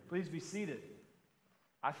Please be seated.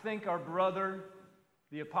 I think our brother,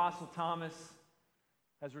 the Apostle Thomas,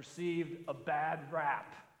 has received a bad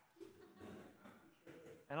rap.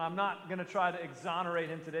 And I'm not going to try to exonerate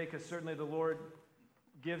him today because certainly the Lord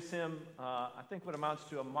gives him, I think, what amounts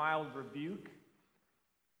to a mild rebuke.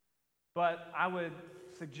 But I would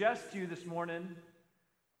suggest to you this morning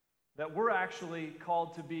that we're actually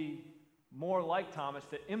called to be more like Thomas,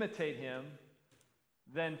 to imitate him,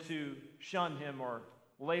 than to shun him or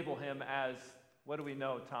label him as, what do we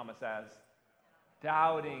know Thomas as?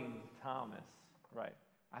 Doubting Thomas. Right.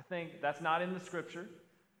 I think that's not in the scripture.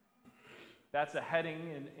 That's a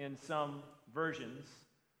heading in some versions.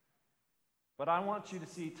 But I want you to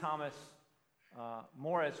see Thomas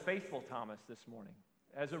more as faithful Thomas this morning,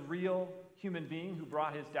 as a real human being who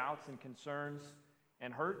brought his doubts and concerns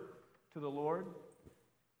and hurt to the Lord,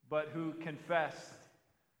 but who confessed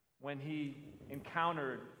when he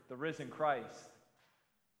encountered the risen Christ,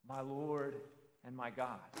 my Lord and my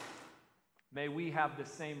God. May we have the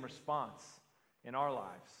same response in our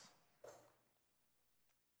lives.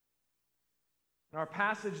 In our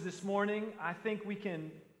passage this morning, I think we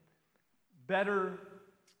can better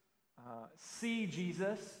see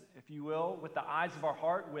Jesus, if you will, with the eyes of our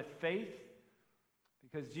heart, with faith,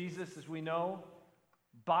 because Jesus, as we know,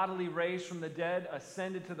 bodily raised from the dead,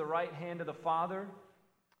 ascended to the right hand of the Father,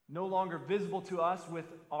 no longer visible to us with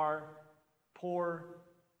our poor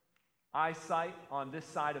eyesight on this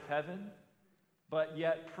side of heaven, but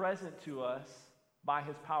yet present to us by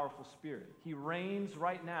his powerful Spirit. He reigns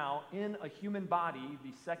right now in a human body,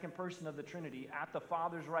 the second person of the Trinity, at the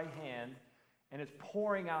Father's right hand, and is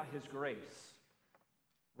pouring out his grace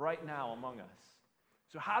right now among us.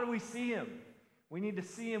 So how do we see him? We need to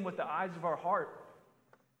see him with the eyes of our heart.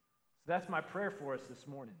 So that's my prayer for us this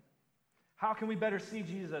morning. How can we better see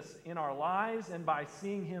Jesus in our lives? And by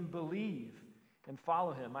seeing him, believe and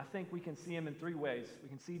follow him. I think we can see him in three ways. We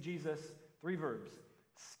can see Jesus, three verbs: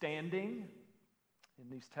 standing in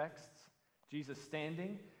these texts, Jesus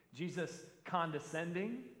standing, Jesus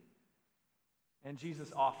condescending, and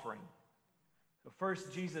Jesus offering. So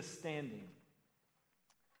first, Jesus standing.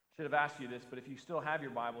 Should have asked you this, but if you still have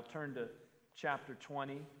your Bible, turn to chapter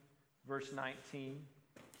 20, verse 19.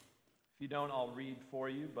 If you don't, I'll read for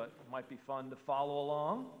you, but it might be fun to follow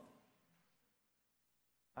along,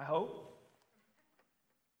 I hope.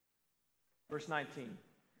 Verse 19.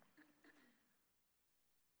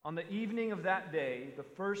 On the evening of that day, the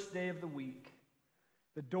first day of the week,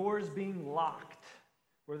 the doors being locked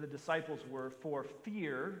where the disciples were for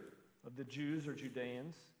fear of the Jews or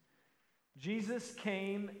Judeans, Jesus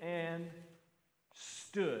came and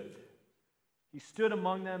stood. He stood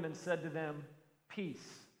among them and said to them,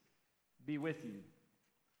 "Peace be with you." In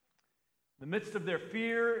the midst of their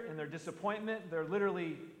fear and their disappointment, they're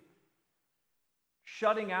literally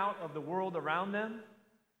shutting out of the world around them.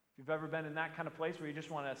 If you've ever been in that kind of place where you just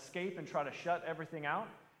want to escape and try to shut everything out,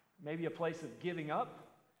 maybe a place of giving up,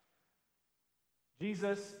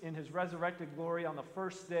 Jesus, in his resurrected glory on the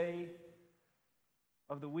first day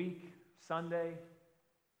of the week, Sunday,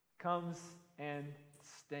 comes and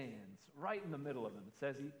stands right in the middle of them. It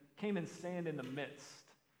says he came and stand in the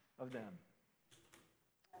midst of them.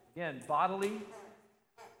 Again, bodily,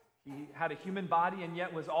 he had a human body and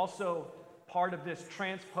yet was also part of this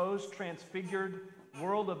transposed, transfigured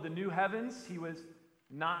world of the new heavens. He was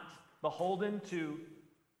not beholden to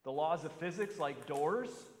the laws of physics like doors,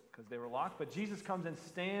 because they were locked, but Jesus comes and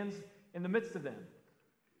stands in the midst of them.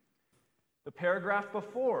 The paragraph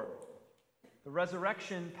before, the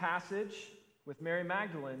resurrection passage with Mary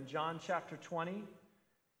Magdalene, John chapter 20,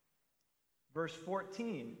 verse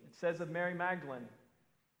 14, it says of Mary Magdalene,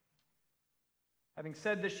 having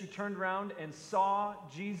said this, she turned around and saw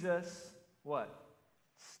Jesus, what?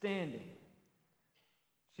 Standing.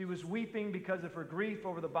 She was weeping because of her grief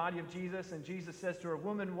over the body of Jesus, and Jesus says to her,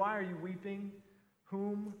 "Woman, why are you weeping?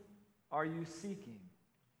 Whom are you seeking?"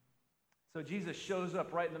 So Jesus shows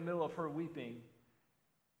up right in the middle of her weeping,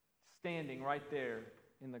 standing right there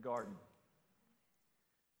in the garden.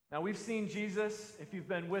 Now, we've seen Jesus, if you've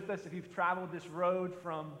been with us, if you've traveled this road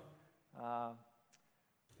from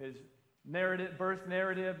his narrative, birth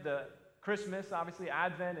narrative, the Christmas, obviously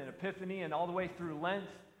Advent and Epiphany, and all the way through Lent.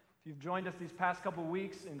 If you've joined us these past couple of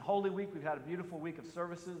weeks, in Holy Week, we've had a beautiful week of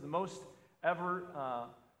services, the most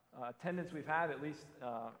ever attendance we've had, at least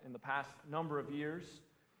in the past number of years.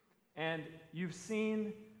 And you've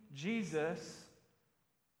seen Jesus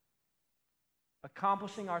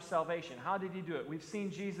accomplishing our salvation. How did he do it? We've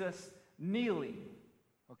seen Jesus kneeling,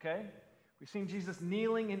 okay? We've seen Jesus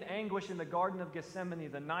kneeling in anguish in the Garden of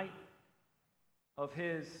Gethsemane the night of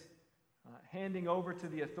his handing over to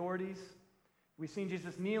the authorities. We've seen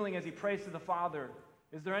Jesus kneeling as he prays to the Father.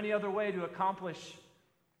 Is there any other way to accomplish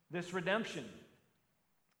this redemption?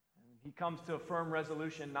 And he comes to a firm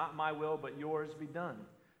resolution, not my will, but yours be done.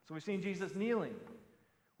 So we've seen Jesus kneeling.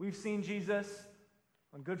 We've seen Jesus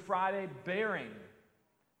on Good Friday bearing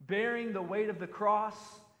the weight of the cross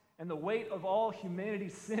and the weight of all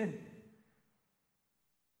humanity's sin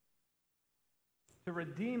to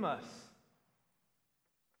redeem us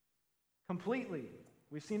completely.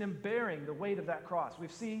 We've seen him bearing the weight of that cross.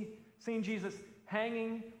 We've seen Jesus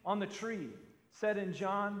hanging on the tree. Said in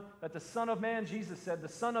John that the Son of Man, Jesus said, the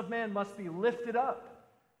Son of Man must be lifted up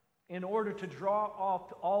in order to draw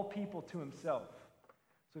all people to himself.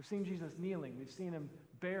 So we've seen Jesus kneeling. We've seen him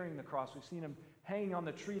bearing the cross. We've seen him hanging on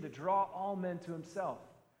the tree to draw all men to himself.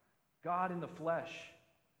 God in the flesh,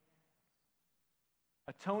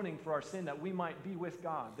 atoning for our sin that we might be with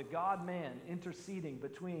God. The God-man interceding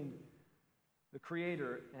between the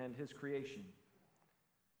Creator and his creation.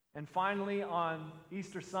 And finally, on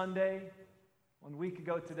Easter Sunday, 1 week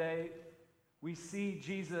ago today, we see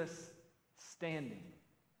Jesus standing.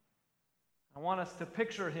 I want us to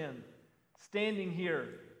picture him standing here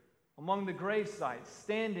among the grave sites,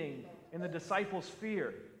 standing in the disciples'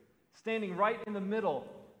 fear, standing right in the middle,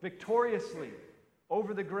 victoriously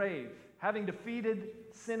over the grave, having defeated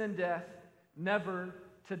sin and death, never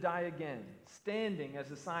to die again, standing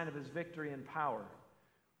as a sign of his victory and power.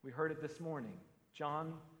 We heard it this morning.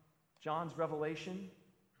 John's Revelation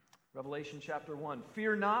chapter 1.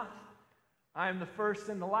 Fear not, I am the first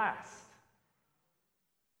and the last,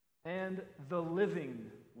 and the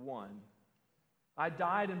living one. I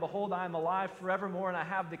died, and behold, I am alive forevermore, and I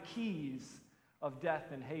have the keys of death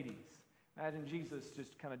and Hades. Imagine Jesus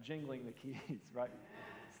just kind of jingling the keys, right?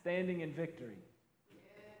 Standing in victory.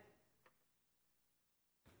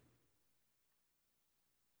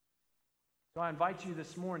 So I invite you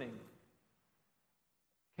this morning,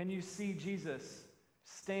 can you see Jesus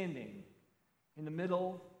standing in the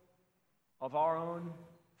middle of our own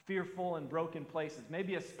fearful and broken places?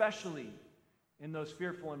 Maybe especially in those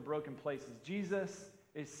fearful and broken places. Jesus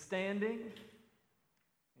is standing,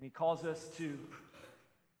 and he calls us to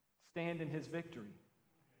stand in his victory,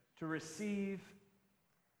 to receive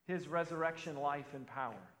his resurrection life and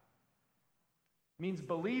power. It means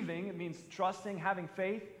believing, it means trusting, having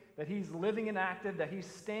faith that he's living and active, that he's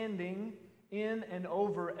standing in and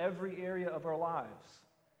over every area of our lives.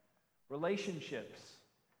 Relationships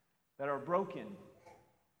that are broken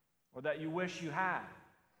or that you wish you had.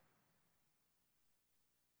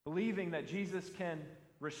 Believing that Jesus can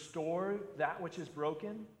restore that which is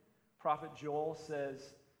broken. Prophet Joel says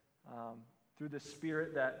through the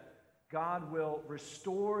Spirit that God will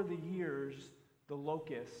restore the years the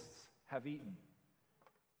locusts have eaten.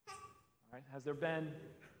 All right? Has there been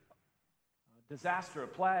a disaster, a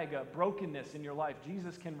plague, a brokenness in your life?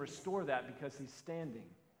 Jesus can restore that because he's standing.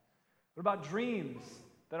 What about dreams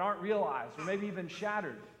that aren't realized or maybe even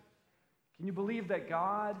shattered? Can you believe that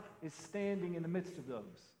God is standing in the midst of those?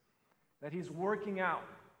 That he's working out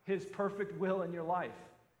his perfect will in your life,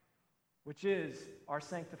 which is our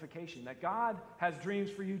sanctification. That God has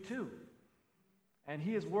dreams for you too. And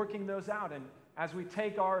he is working those out. And as we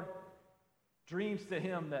take our dreams to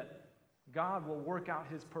him, that God will work out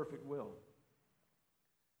his perfect will.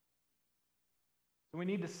 So we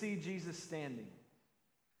need to see Jesus standing.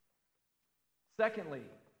 Secondly,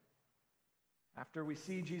 after we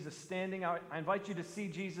see Jesus standing, I invite you to see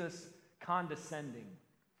Jesus condescending.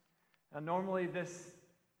 Now, normally this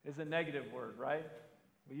is a negative word, right?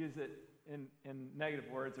 We use it in negative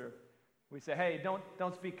words, or we say, hey,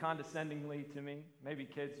 don't speak condescendingly to me. Maybe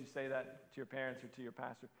kids, you say that to your parents or to your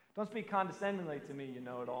pastor. Don't speak condescendingly to me, you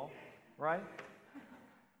know it all, right?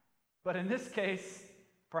 But in this case,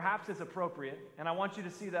 perhaps it's appropriate, and I want you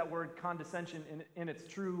to see that word condescension in its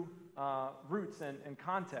true roots and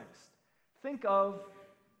context. Think of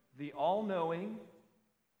the all-knowing,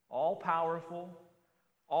 all-powerful,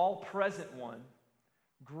 all-present one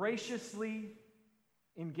graciously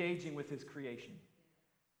engaging with his creation,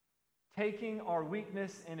 taking our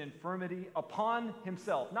weakness and infirmity upon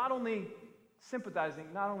himself, not only sympathizing,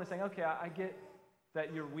 not only saying, okay, I get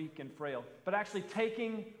that you're weak and frail, but actually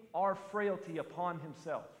taking our frailty upon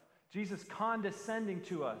himself. Jesus condescending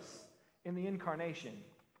to us in the incarnation,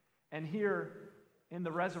 and here in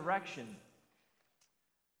the resurrection,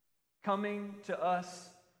 coming to us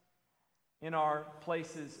in our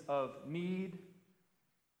places of need,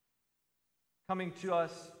 coming to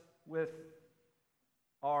us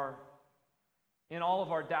in all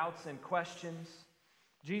of our doubts and questions.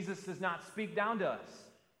 Jesus does not speak down to us.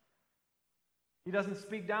 He doesn't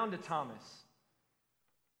speak down to Thomas.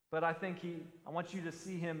 But I think I want you to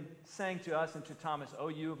see him saying to us and to Thomas, "Oh,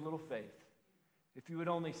 you of little faith, if you would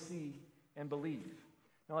only see and believe."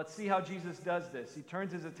 Now let's see how Jesus does this. He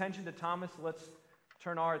turns his attention to Thomas. Let's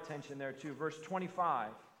turn our attention there too. Verse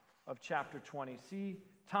 25 of chapter 20. See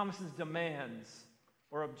Thomas's demands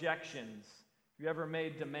or objections. Have you ever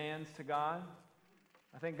made demands to God?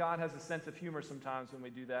 I think God has a sense of humor sometimes when we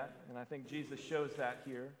do that, and I think Jesus shows that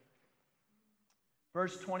here.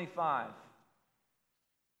 Verse 25.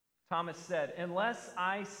 Thomas said, "Unless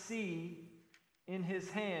I see in his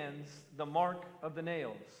hands the mark of the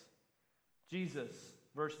nails." Jesus,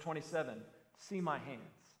 verse 27, "See my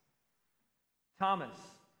hands." Thomas,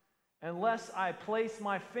 "Unless I place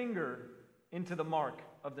my finger into the mark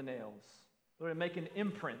of the nails." Lord, make an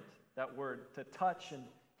imprint, that word, to touch and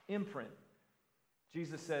imprint.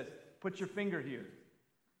 Jesus says, "Put your finger here.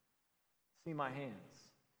 See my hands."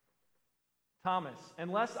 Thomas,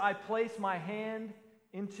 "Unless I place my hand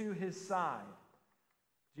into his side."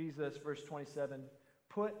 Jesus, verse 27,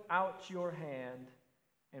 "Put out your hand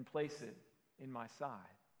and place it in my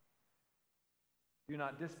side. Do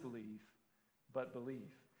not disbelieve, but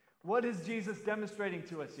believe." What is Jesus demonstrating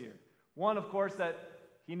to us here? One, of course, that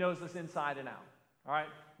he knows us inside and out. All right?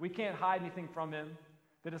 We can't hide anything from him.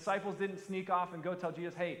 The disciples didn't sneak off and go tell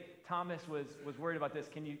Jesus, "Hey, Thomas was worried about this.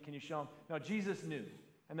 Can you show him?" No, Jesus knew.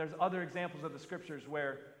 And there's other examples of the scriptures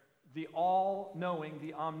where the all-knowing,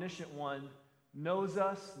 the omniscient one knows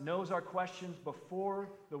us, knows our questions before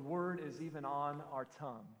the word is even on our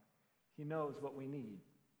tongue. He knows what we need.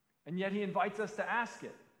 And yet he invites us to ask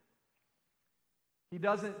it. He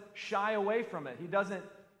doesn't shy away from it. He doesn't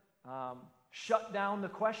shut down the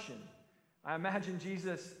question. I imagine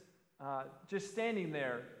Jesus just standing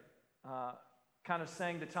there, kind of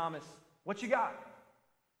saying to Thomas, "What you got?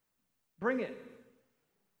 Bring it.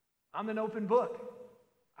 I'm an open book.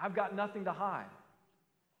 I've got nothing to hide."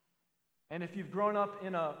 And if you've grown up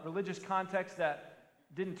in a religious context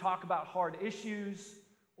that didn't talk about hard issues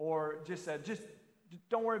or just said, just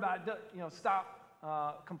don't worry about it,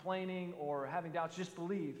 stop complaining or having doubts, just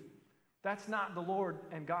believe, that's not the Lord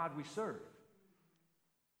and God we serve.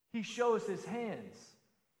 He shows his hands,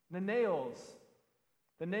 the nails,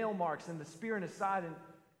 the nail marks, and the spear in his side,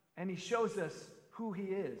 and he shows us who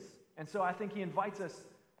he is. And so I think he invites us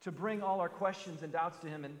to bring all our questions and doubts to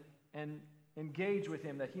him and engage with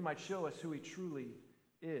him, that he might show us who he truly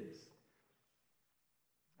is.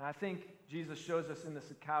 And I think Jesus shows us in this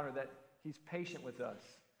encounter that he's patient with us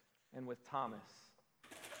and with Thomas.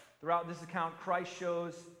 Throughout this account, Christ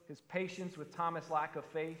shows his patience with Thomas' lack of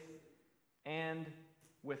faith and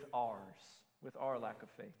with our lack of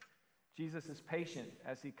faith. Jesus is patient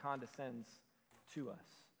as he condescends to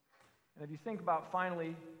us. And if you think about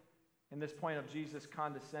finally, in this point of Jesus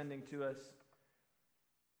condescending to us,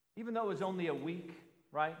 even though it was only a week,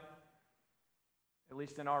 right? At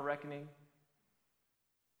least in our reckoning,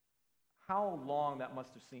 how long that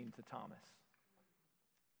must have seemed to Thomas.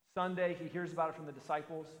 Sunday, he hears about it from the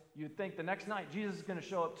disciples. You'd think the next night Jesus is going to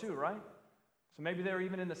show up too, right? So maybe they were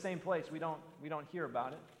even in the same place. We don't hear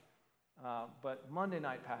about it. But Monday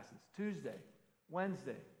night passes, Tuesday,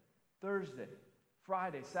 Wednesday, Thursday,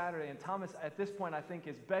 Friday, Saturday, and Thomas at this point I think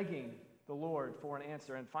is begging the Lord for an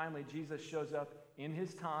answer. And finally Jesus shows up in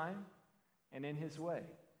his time and in his way.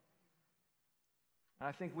 And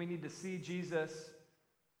I think we need to see Jesus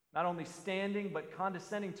not only standing but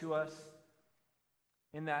condescending to us,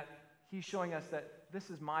 in that he's showing us that this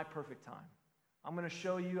is my perfect time. I'm going to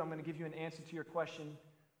show you, I'm going to give you an answer to your question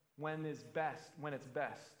when it's best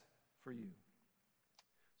for you.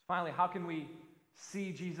 So finally, how can we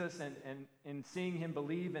see Jesus and in seeing him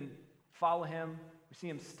believe and follow him? We see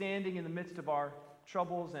him standing in the midst of our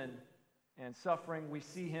troubles and suffering. We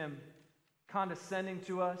see him condescending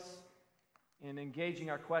to us in engaging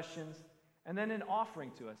our questions, and then in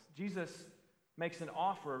offering to us. Jesus makes an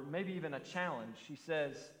offer, maybe even a challenge. He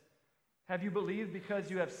says, "Have you believed because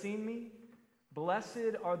you have seen me?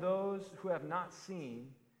 Blessed are those who have not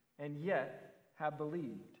seen and yet have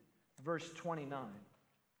believed." Verse 29.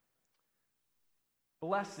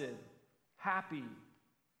 Blessed, happy,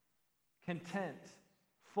 content,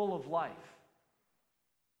 full of life.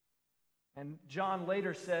 And John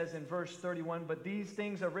later says in verse 31, "But these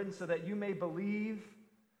things are written so that you may believe,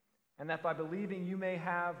 and that by believing you may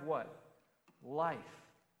have" what? Life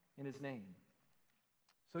in his name.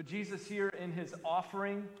 So Jesus here in his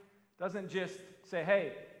offering doesn't just say,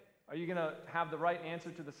 "Hey, are you going to have the right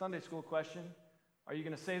answer to the Sunday school question? Are you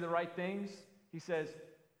going to say the right things?" He says,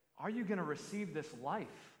 "Are you going to receive this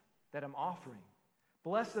life that I'm offering?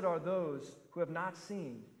 Blessed are those who have not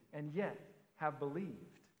seen and yet have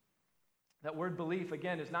believed." That word belief,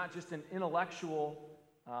 again, is not just an intellectual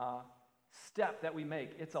step that we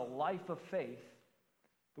make. It's a life of faith.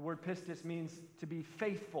 The word pistis means to be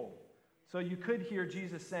faithful. So you could hear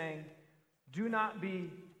Jesus saying, do not be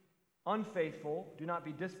unfaithful, do not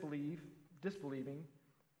be disbelieving,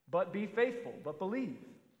 but be faithful, but believe.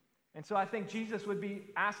 And so I think Jesus would be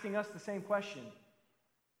asking us the same question.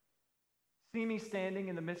 See me standing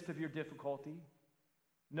in the midst of your difficulty.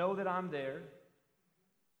 Know that I'm there.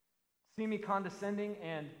 See me condescending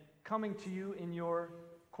and coming to you in your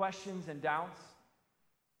questions and doubts.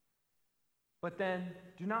 But then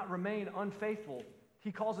do not remain unfaithful.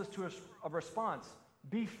 He calls us to a response.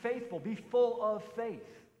 Be faithful. Be full of faith.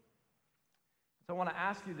 So I want to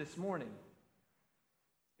ask you this morning,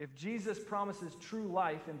 if Jesus promises true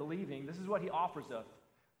life in believing, this is what he offers us.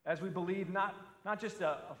 As we believe, not just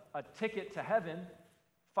a ticket to heaven,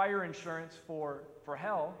 fire insurance for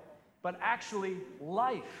hell, but actually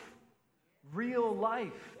life, real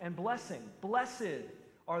life and blessing. Blessed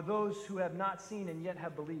are those who have not seen and yet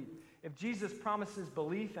have believed. If Jesus promises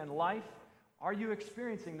belief and life, are you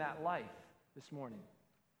experiencing that life this morning?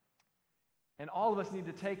 And all of us need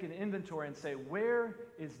to take an inventory and say, where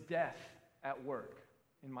is death at work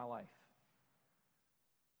in my life?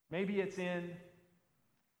 Maybe it's in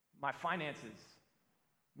my finances.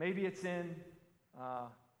 Maybe it's in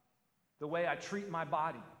the way I treat my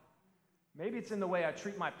body. Maybe it's in the way I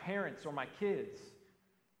treat my parents or my kids.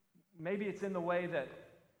 Maybe it's in the way that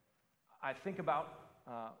I think about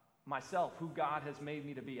myself, who God has made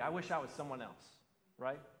me to be. I wish I was someone else,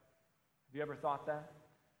 right? Have you ever thought that?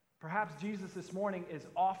 Perhaps Jesus this morning is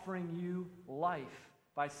offering you life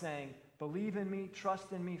by saying, believe in me,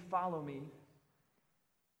 trust in me, follow me.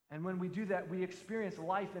 And when we do that, we experience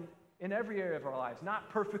life in every area of our lives,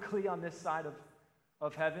 not perfectly on this side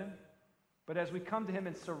of heaven, but as we come to him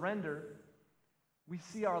and surrender, we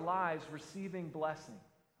see our lives receiving blessing,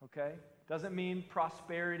 okay? Doesn't mean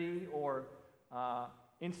prosperity or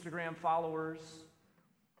Instagram followers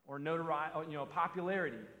or notoriety,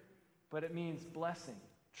 popularity, but it means blessing,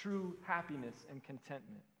 true happiness and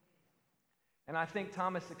contentment. And I think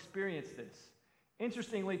Thomas experienced this.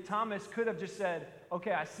 Interestingly, Thomas could have just said,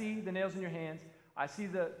 okay, I see the nails in your hands. I see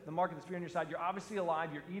the mark of the spear on your side. You're obviously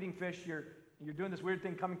alive. You're eating fish. You're doing this weird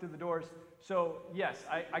thing coming through the doors. So, yes,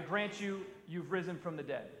 I grant you've risen from the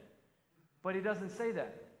dead. But he doesn't say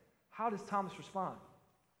that. How does Thomas respond?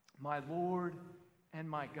 My Lord and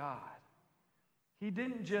my God. He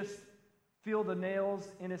didn't just feel the nails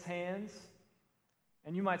in his hands.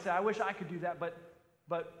 And you might say, I wish I could do that.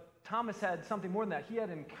 But Thomas had something more than that. He had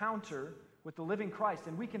an encounter with the living Christ,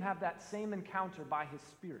 and we can have that same encounter by his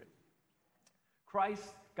Spirit. Christ,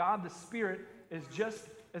 God the Spirit, is just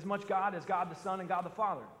as much God as God the Son and God the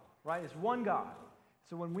Father, right? It's one God.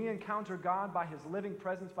 So when we encounter God by his living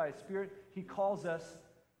presence, by his Spirit, he calls us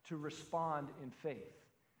to respond in faith.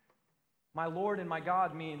 My Lord and my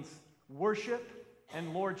God means worship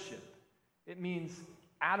and lordship. It means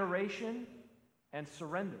adoration and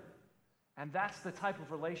surrender. And that's the type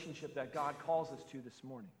of relationship that God calls us to this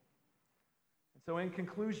morning. And so in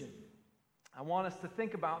conclusion, I want us to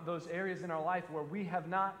think about those areas in our life where we have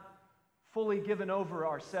not fully given over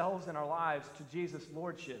ourselves and our lives to Jesus'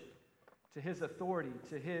 lordship, to his authority,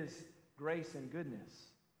 to his grace and goodness.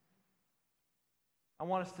 I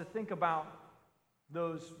want us to think about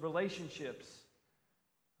those relationships,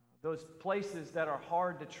 those places that are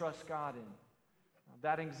hard to trust God in,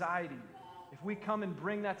 that anxiety. If we come and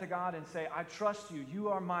bring that to God and say, I trust you, you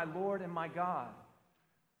are my Lord and my God,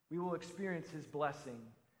 we will experience his blessing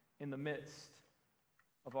in the midst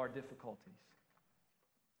of our difficulties.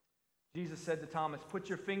 Jesus said to Thomas, put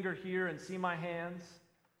your finger here and see my hands,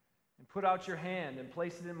 and put out your hand and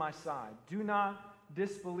place it in my side. Do not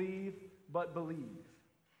disbelieve, but believe.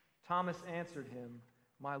 Thomas answered him,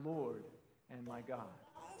 my Lord and my God.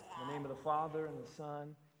 In the name of the Father and the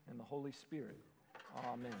Son and the Holy Spirit.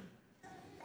 Amen.